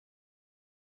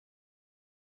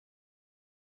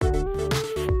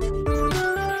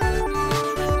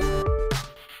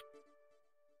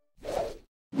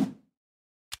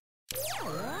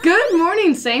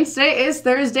morning, Saints. Today is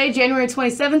Thursday, January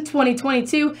 27th,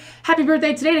 2022. Happy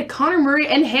birthday today to Connor Murray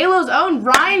and Halo's own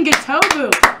Ryan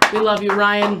Gatobu. We love you,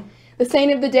 Ryan. The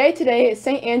saint of the day today is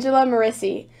St. Angela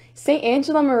Merici. St.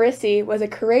 Angela Merici was a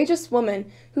courageous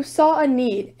woman who saw a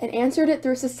need and answered it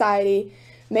through society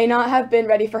may not have been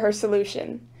ready for her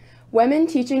solution. Women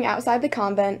teaching outside the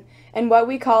convent and what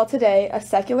we call today a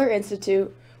secular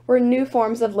institute were new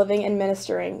forms of living and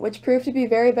ministering, which proved to be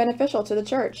very beneficial to the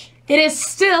church. It is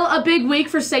still a big week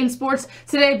for Saint sports.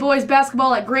 Today, boys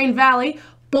basketball at Grain Valley,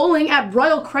 bowling at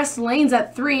Royal Crest Lanes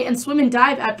at 3, and swim and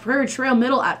dive at Prairie Trail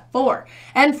Middle at 4.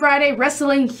 And Friday,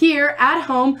 wrestling here at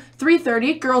home,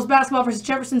 3:30. Girls basketball versus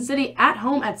Jefferson City at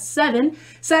home at 7.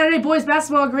 Saturday, boys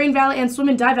basketball at Grain Valley and swim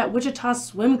and dive at Wichita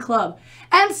Swim Club.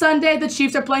 And Sunday, the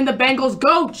Chiefs are playing the Bengals.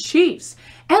 Go Chiefs!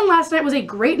 And last night was a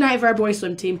great night for our boys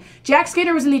swim team. Jack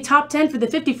Skater was in the top 10 for the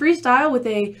 50 freestyle with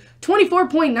a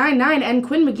 24.99, and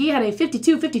Quinn McGee had a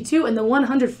 52.52 in the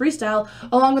 100 freestyle,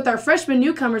 along with our freshman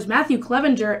newcomers Matthew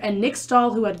Clevenger and Nick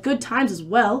Stahl, who had good times as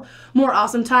well. More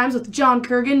awesome times with John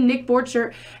Kurgan, Nick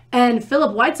Borchert, and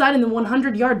Philip Whiteside in the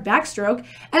 100-yard backstroke.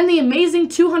 And the amazing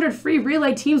 200 free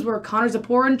relay teams were Connor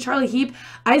Zaporin, Charlie Heap,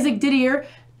 Isaac Didier,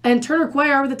 and Turner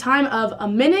Cuellar with a time of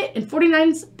 1 minute and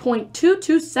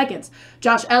 49.22 seconds.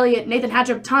 Josh Elliott, Nathan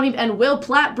Hatchup, Tommy, and Will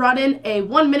Platt brought in a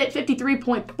 1 minute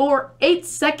 53.48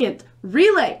 second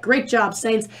relay. Great job,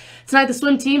 Saints. Tonight, the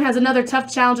swim team has another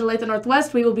tough challenge at Lathan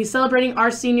Northwest. We will be celebrating our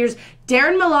seniors,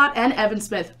 Darren Malott and Evan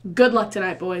Smith. Good luck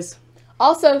tonight, boys.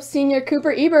 Also, senior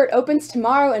Cooper Ebert opens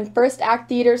tomorrow in First Act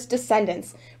Theater's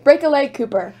Descendants. Break a leg,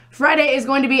 Cooper. Friday is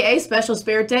going to be a special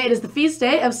Spirit Day. It is the feast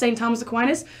day of St. Thomas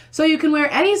Aquinas, so you can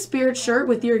wear any Spirit shirt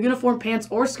with your uniform pants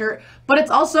or skirt, but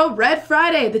it's also Red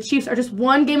Friday. The Chiefs are just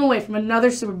one game away from another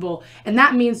Super Bowl, and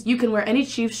that means you can wear any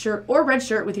Chiefs shirt or red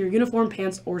shirt with your uniform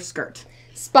pants or skirt.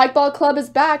 Spikeball Club is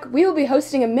back. We will be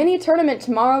hosting a mini tournament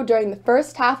tomorrow during the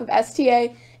first half of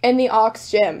STA in the Aux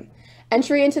Gym.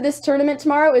 Entry into this tournament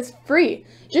tomorrow is free.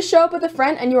 Just show up with a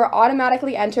friend and you are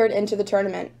automatically entered into the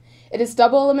tournament. It is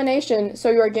double elimination, so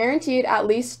you are guaranteed at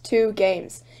least 2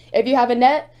 games. If you have a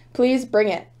net, please bring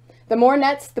it. The more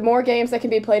nets, the more games that can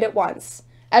be played at once.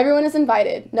 Everyone is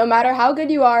invited, no matter how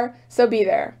good you are, so be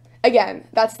there. Again,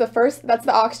 that's the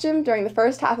Aux Gym during the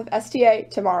first half of STA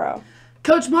tomorrow.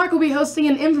 Coach Mark will be hosting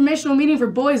an informational meeting for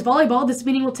boys volleyball. This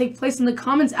meeting will take place in the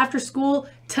Commons after school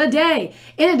today.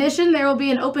 In addition, there will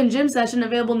be an open gym session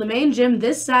available in the main gym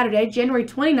this Saturday, January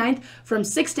 29th from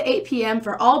 6 to 8 p.m.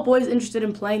 for all boys interested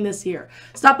in playing this year.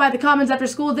 Stop by the Commons after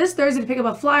school this Thursday to pick up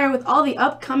a flyer with all the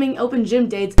upcoming open gym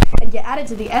dates and get added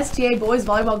to the STA Boys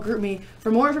Volleyball GroupMe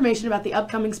for more information about the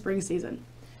upcoming spring season.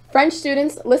 French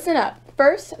students, listen up.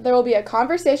 First, there will be a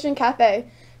conversation cafe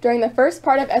during the first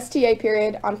part of STA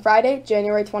period on Friday,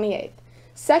 January 28th.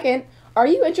 Second, are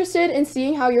you interested in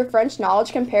seeing how your French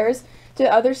knowledge compares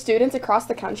to other students across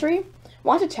the country?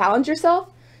 Want to challenge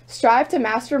yourself? Strive to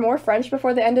master more French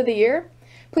before the end of the year?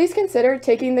 Please consider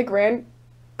taking the Grand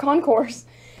Concours.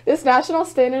 This national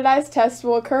standardized test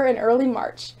will occur in early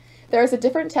March. There is a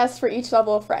different test for each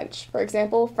level of French. For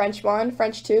example, French 1,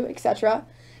 French 2, etc.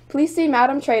 Please see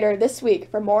Madam Trader this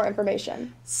week for more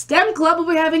information. STEM Club will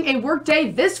be having a work day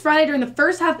this Friday during the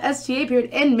first half STA period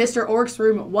in Mr. Ork's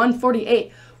room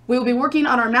 148. We will be working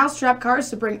on our mousetrap cards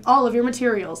to bring all of your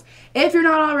materials. If you're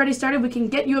not already started, we can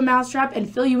get you a mousetrap and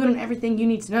fill you in on everything you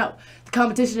need to know. The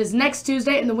competition is next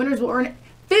Tuesday, and the winners will earn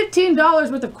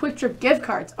 $15 worth of Quick Trip gift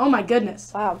cards. Oh my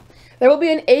goodness. Wow. There will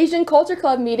be an Asian Culture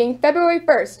Club meeting February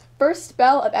 1st, first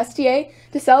spell of STA,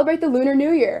 to celebrate the Lunar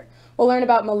New Year. We'll learn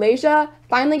about Malaysia,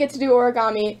 finally get to do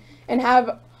origami, and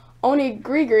have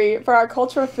onigiri for our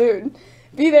cultural food.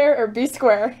 Be there or be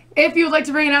square. If you would like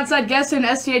to bring an outside guest to an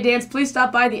STA dance, please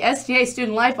stop by the STA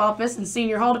Student Life Office in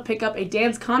Senior Hall to pick up a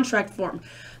dance contract form.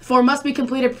 The form must be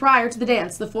completed prior to the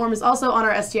dance. The form is also on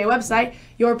our STA website.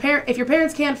 If your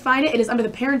parents can't find it, it is under the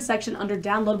Parents section under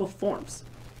Downloadable Forms.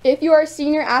 If you are a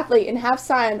senior athlete and have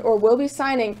signed or will be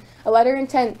signing a letter of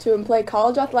intent to play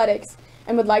college athletics,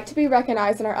 and would like to be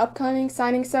recognized in our upcoming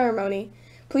signing ceremony,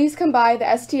 please come by the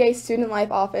STA Student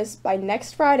Life Office by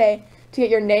next Friday to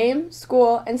get your name,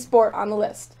 school, and sport on the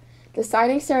list. The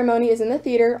signing ceremony is in the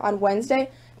theater on Wednesday,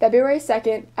 February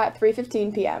 2nd at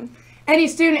 3:15 p.m. Any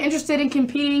student interested in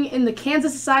competing in the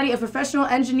Kansas Society of Professional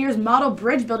Engineers Model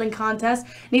Bridge Building Contest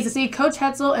needs to see Coach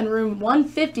Hetzel in room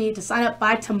 150 to sign up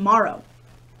by tomorrow.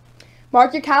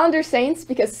 Mark your calendar, Saints,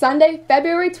 because Sunday,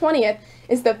 February 20th,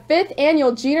 is the 5th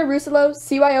annual Gina Rusolo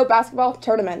CYO basketball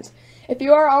tournament. If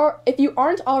you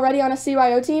aren't already on a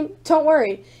CYO team, don't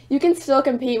worry. You can still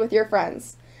compete with your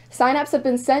friends. Sign-ups have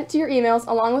been sent to your emails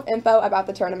along with info about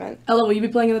the tournament. Ella, will you be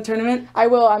playing in the tournament? I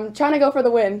will. I'm trying to go for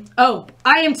the win. Oh,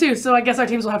 I am too, so I guess our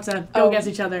teams will have to go against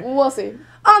each other. We'll see.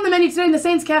 On the menu today in the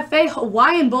Saints Cafe,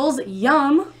 Hawaiian Bowls,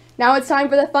 yum. Now it's time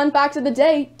for the fun fact of the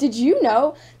day. Did you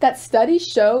know that studies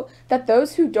show that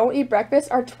those who don't eat breakfast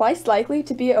are twice likely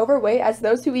to be overweight as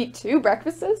those who eat 2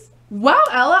 breakfasts? Wow,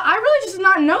 Ella, I really just did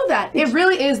not know that. It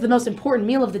really is the most important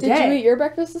meal of the day. Did you eat your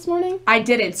breakfast this morning? I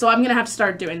didn't, so I'm going to have to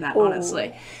start doing that,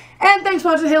 honestly. And thanks for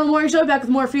watching the Halo Morning Show. Back with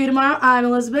more for you tomorrow. I'm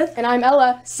Elizabeth. And I'm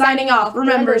Ella. Signing off.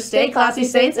 Remember, stay classy,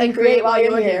 Saints, and create while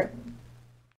you're here.